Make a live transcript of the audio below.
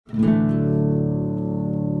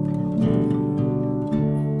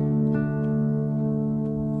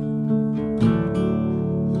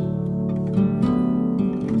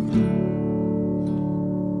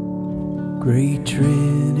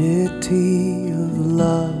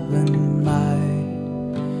love and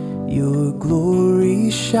light. Your glory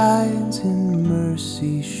shines in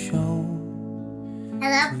mercy shown.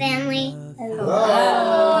 Hello, family.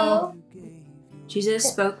 Hello. Jesus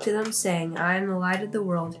spoke to them, saying, I am the light of the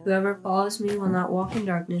world. Whoever follows me will not walk in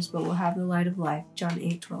darkness, but will have the light of life. John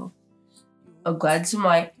 8:12. O gladsome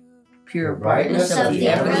light, pure brightness of the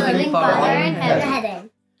ever-living Father in heaven.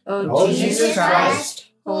 O Jesus Christ,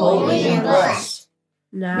 holy and blessed.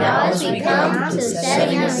 Now as we come to the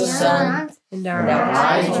setting of the sun, and and our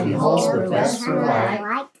eyes behold the vesper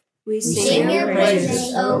light, we we sing your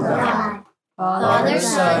praises, O God, Father,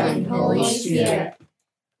 Son, and Holy Spirit.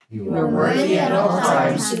 You are worthy at all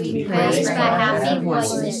times to be praised by happy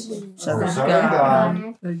voices, Son of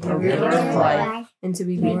God, the the giver giver of life, and to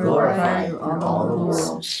be be glorified glorified in all the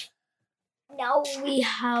worlds. Now we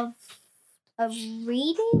have a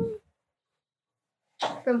reading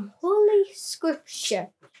from Holy Scripture.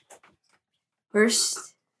 1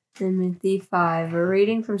 Timothy 5, a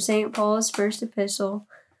reading from St. Paul's first epistle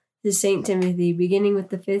to St. Timothy, beginning with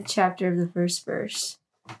the 5th chapter of the first verse.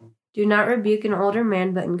 Do not rebuke an older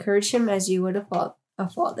man, but encourage him as you would a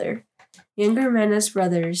father. Younger men as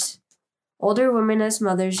brothers, older women as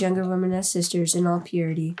mothers, younger women as sisters, in all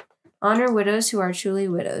purity. Honor widows who are truly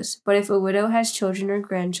widows. But if a widow has children or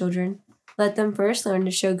grandchildren, let them first learn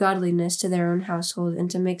to show godliness to their own household and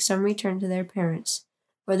to make some return to their parents,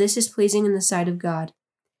 for this is pleasing in the sight of God.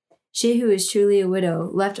 She who is truly a widow,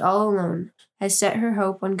 left all alone, has set her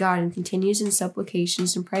hope on God and continues in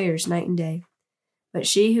supplications and prayers night and day. But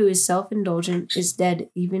she who is self-indulgent is dead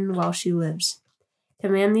even while she lives.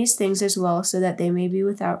 Command these things as well, so that they may be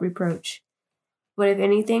without reproach. But if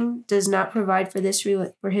anything does not provide for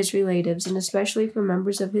his relatives, and especially for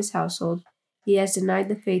members of his household, he has denied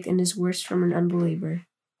the faith and is worse from an unbeliever.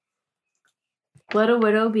 Let a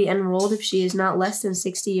widow be enrolled if she is not less than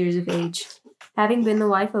 60 years of age, having been the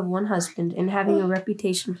wife of one husband, and having a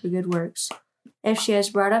reputation for good works. If she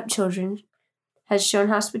has brought up children, has shown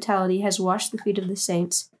hospitality, has washed the feet of the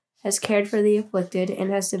saints, has cared for the afflicted,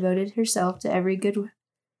 and has devoted herself to every good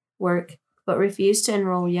work, but refused to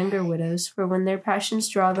enroll younger widows, for when their passions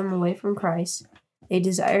draw them away from Christ, they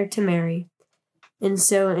desire to marry, and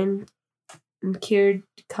so incurred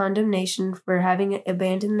condemnation for having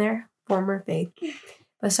abandoned their former faith.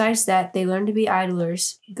 Besides that, they learn to be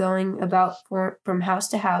idlers, going about from house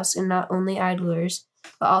to house, and not only idlers,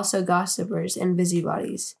 but also gossipers and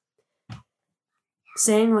busybodies,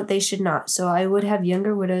 saying what they should not. So I would have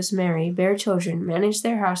younger widows marry, bear children, manage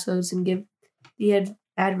their households, and give the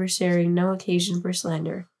adversary no occasion for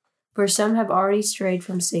slander. For some have already strayed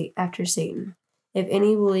from after Satan. If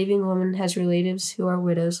any believing woman has relatives who are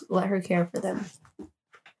widows, let her care for them.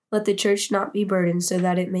 Let the church not be burdened, so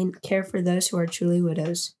that it may care for those who are truly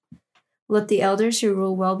widows. Let the elders who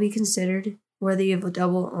rule well be considered worthy of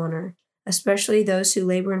double honor, especially those who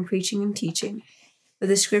labor in preaching and teaching. For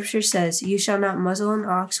the Scripture says, You shall not muzzle an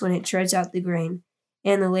ox when it treads out the grain,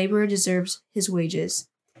 and the laborer deserves his wages.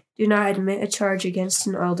 Do not admit a charge against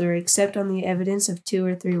an elder except on the evidence of 2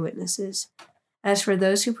 or 3 witnesses. As for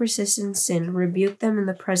those who persist in sin, rebuke them in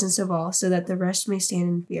the presence of all, so that the rest may stand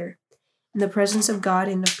in fear. In the presence of God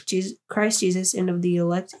and of Christ Jesus and of the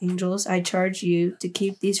elect angels, I charge you to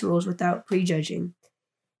keep these rules without prejudging,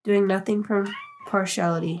 doing nothing from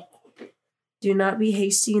partiality. Do not be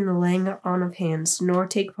hasty in the laying on of hands, nor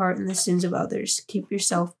take part in the sins of others. Keep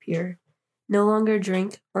yourself pure. No longer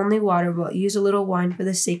drink only water, but use a little wine for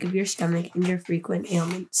the sake of your stomach and your frequent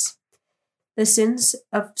ailments. The sins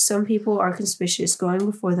of some people are conspicuous, going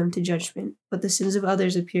before them to judgment, but the sins of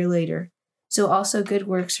others appear later. So also good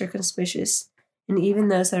works are conspicuous, and even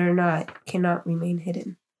those that are not cannot remain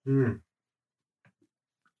hidden. I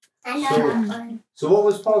know that one. So what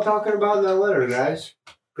was Paul talking about in that letter, guys?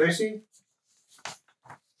 Gracie?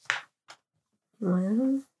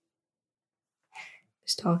 Well,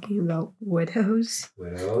 he's talking about widows.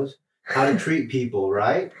 Widows. How to treat people,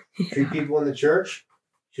 right? Treat people in the church.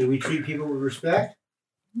 Should we treat people with respect?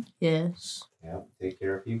 Yes. Yeah, take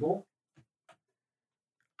care of people.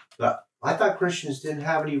 But I thought Christians didn't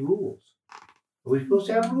have any rules. Are we supposed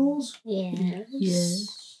to have rules? Yes.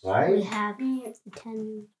 Yes. Right? We have the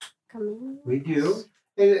 10 Commandments. We do.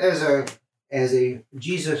 And as a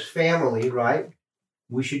Jesus family, right?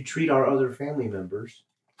 We should treat our other family members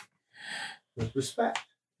with respect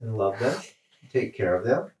and love them, take care of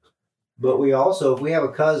them. But we also, if we have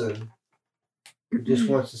a cousin who just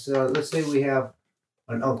wants to sit on, let's say we have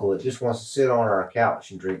an uncle that just wants to sit on our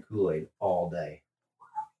couch and drink Kool-Aid all day.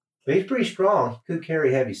 But he's pretty strong. He could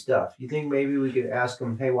carry heavy stuff. You think maybe we could ask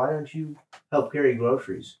him, hey, why don't you help carry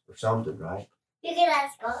groceries or something, right? You can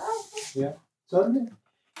ask us. Yeah. Something.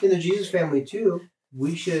 In the Jesus family, too,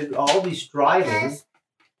 we should all be striving. Because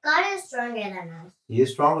God is stronger than us. He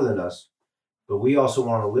is stronger than us, but we also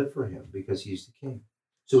want to live for him because he's the king.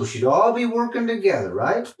 So we should all be working together,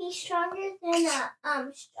 right? He's stronger than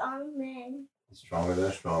a strong man. He's stronger than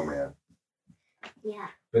a strong man. Yeah.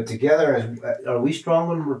 But together, are we strong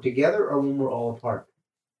when we're together or when we're all apart?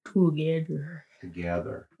 Together.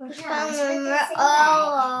 Together. We're strong when we're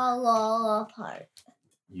all apart.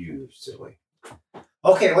 You silly.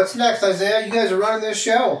 Okay, what's next, Isaiah? You guys are running this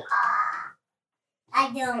show. I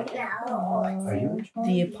don't know. Are you?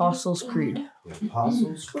 The Apostles' Creed. The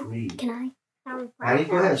Apostles' Creed. Can I? Maddie,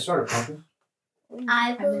 go ahead and start it, Pumpkin.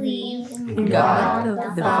 I believe In God,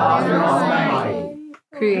 the Father Almighty,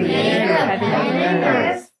 Creator of heaven and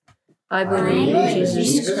earth. I believe in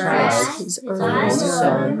Jesus Christ, His only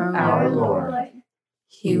Son, our Lord.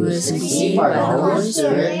 He was conceived by the Holy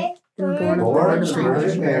Spirit and born of the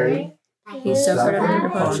Virgin Mary. He suffered under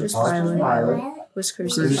Pontius Pilate, was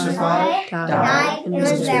crucified, died, and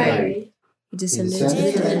was buried. He descended to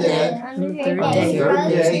the dead. On the third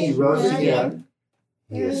day, he rose again.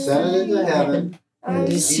 He ascended into heaven and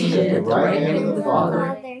is seated at the right hand of the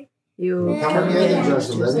Father. He will come again to judge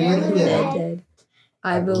the living and the dead.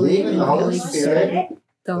 I believe in the Holy Spirit,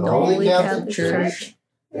 the Holy Catholic Church,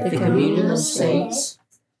 the communion of saints,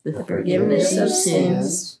 the forgiveness of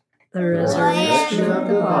sins, the resurrection of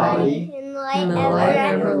the body, and the life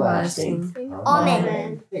everlasting.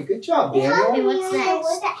 Amen. Hey, good job, We have Daniel. what's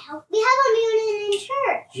next? We have a communion in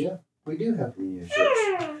church. We do have communion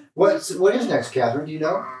church. What is next, Catherine? Do you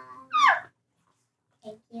know?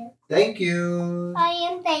 Thank you. Thank you. I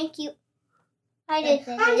am thank you. I did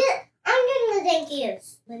thank you. I'm doing the thank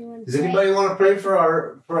yous. Does anybody want to pray for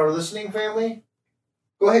our listening family?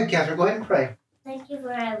 Go ahead, Catherine. Go ahead and pray. Thank you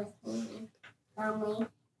for our listening family,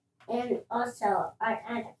 and also our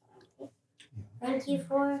other family. Thank you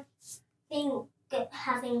for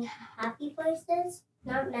having happy voices,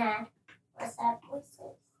 not mad or sad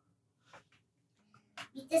voices.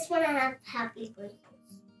 We just want to have happy voices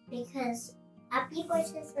because happy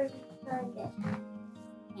voices are really good.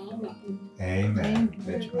 Amen. Amen.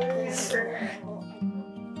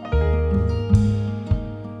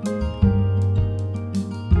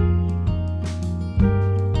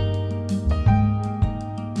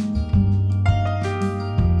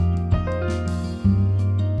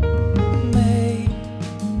 May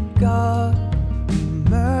God be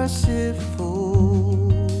merciful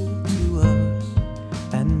to us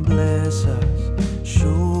and bless us,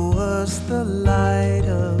 show us the light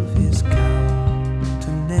of His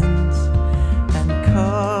countenance and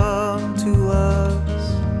come to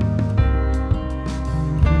us.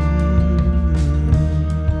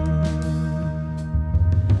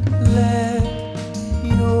 Let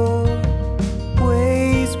your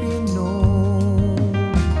ways be known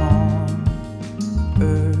upon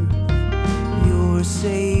earth, your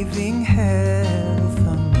saving health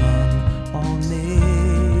among all nations.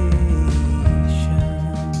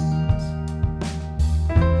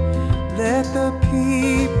 Let the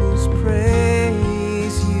peoples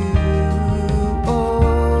praise you, oh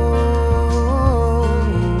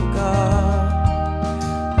God.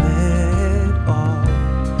 Let all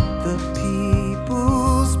the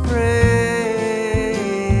peoples praise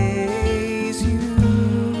you.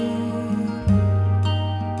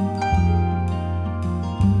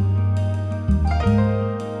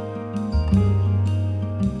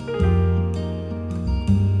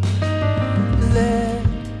 Let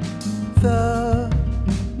the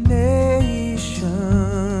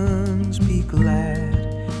nations be glad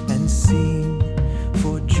and sing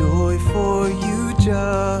for joy, for you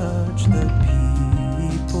judge the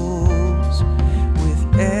peoples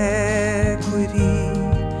with equity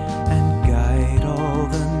and guide all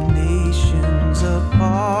the nations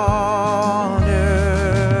upon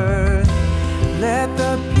earth. Let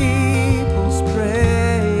the peoples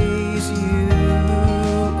praise you,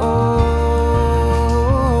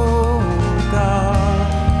 oh God.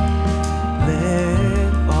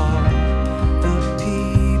 Let all the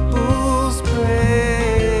peoples praise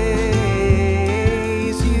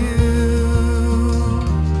you.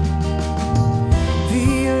 The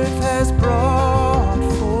earth has brought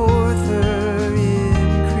forth her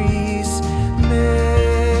increase.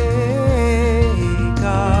 May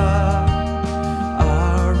God,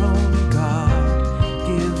 our own God,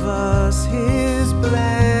 give us His blessing.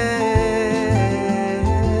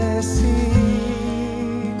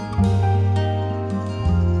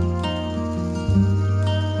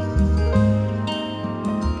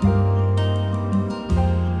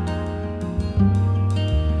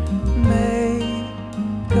 May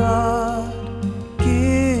God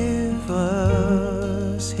give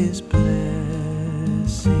us His blessing.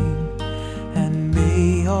 sing, and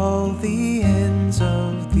may all the ends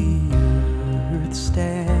of the earth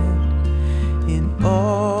stand in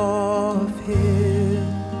awe of Him.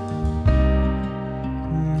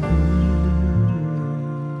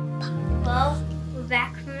 Well, we're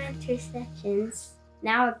back from intercessions.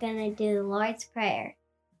 Now we're going to do the Lord's Prayer.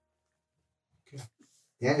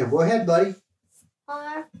 Daniel, go ahead, buddy.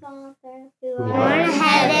 Our Father, who Who art art in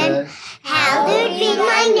heaven, hallowed be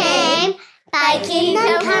thy name. Thy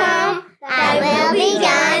kingdom come, thy will be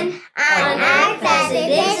done, on earth as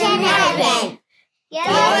it is in heaven. Give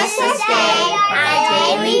us this day our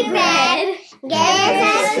daily bread. Give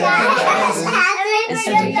us our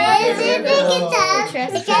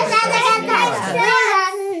trespasses,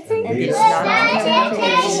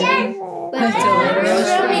 but deliver us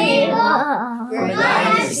from evil. For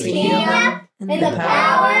thine is the kingdom, and the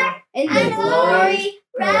power, and the glory,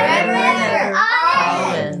 forever and ever.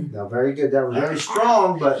 Amen. Now, very good. That was very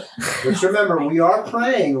strong, but let's remember, we are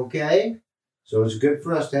praying, okay? So it's good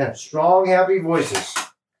for us to have strong, happy voices.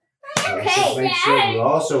 Let's just make sure we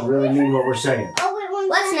also really mean what we're saying.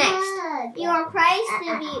 What's next? Your praise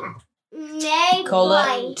to be made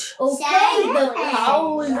Collect. Okay, the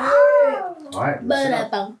power. All right. listen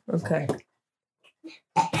up. Okay.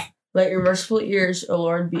 Let your merciful ears, O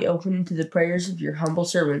Lord, be open to the prayers of your humble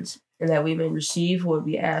servants, and that we may receive what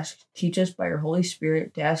we ask. Teach us by your Holy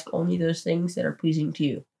Spirit to ask only those things that are pleasing to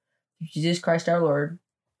you. Through Jesus Christ our Lord,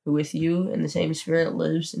 who with you and the same Spirit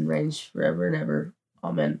lives and reigns forever and ever.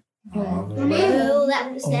 Amen. Ooh,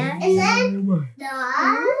 that was next. And then That's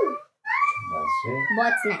it.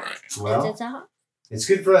 what's next? Well, it's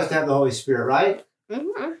good for us to have the Holy Spirit, right?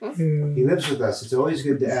 He lives with us. It's always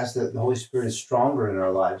good to ask that the Holy Spirit is stronger in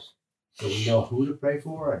our lives, so we know who to pray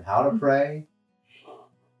for and how to pray.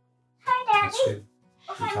 Hi, That's good.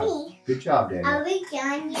 Honey. Good job, Daniel. Are we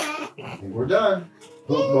done yet? I think we're done.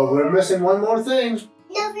 But we're missing one more thing.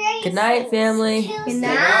 No, very Good night, family. Good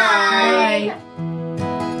night.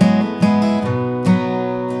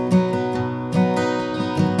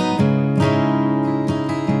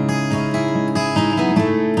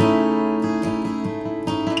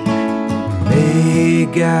 May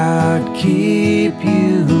God keep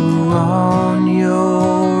you on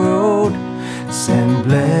your road, send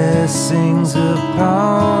blessings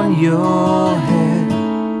upon your head.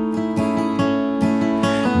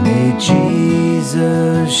 May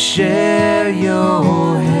Jesus share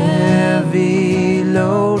your heavy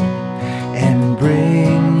load and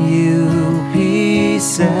bring you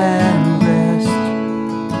peace and rest.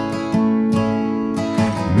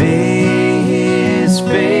 May His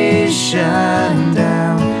face shine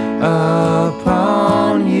down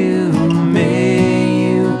upon you. May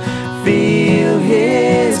you feel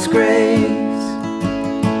His grace.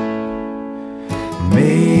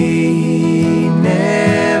 May He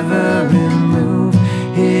never remove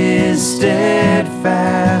His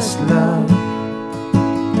steadfast love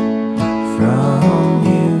from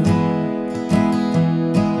you.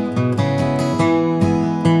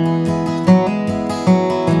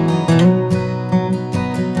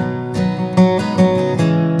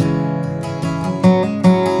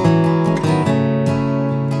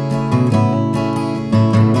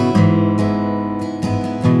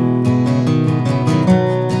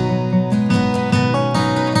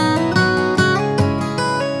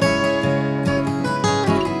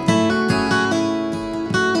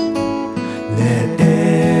 Let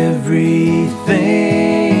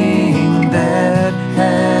everything that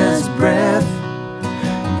has breath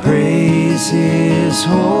praise His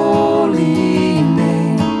holy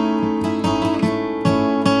name.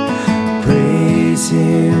 Praise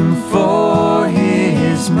Him for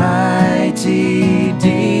His mighty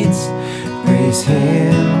deeds. Praise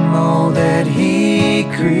Him all that He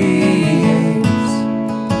creates.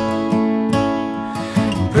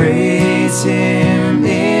 Praise Him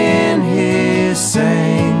in His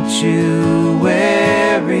sanctuary.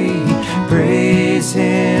 Praise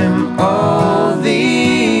Him all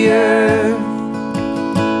the earth.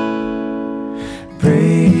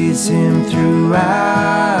 Praise Him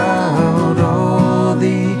throughout all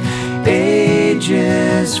the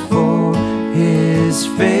ages for His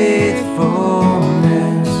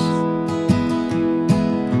faithfulness.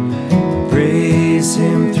 Praise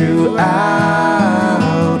Him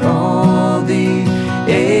throughout all the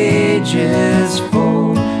ages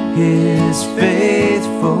for His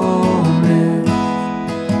faithfulness.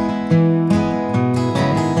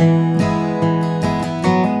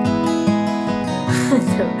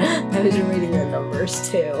 I was reading the numbers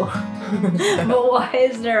too. But why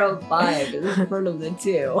is there a 5 in front of the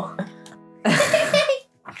 2?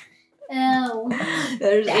 Oh.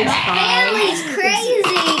 There's Family's crazy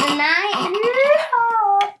tonight.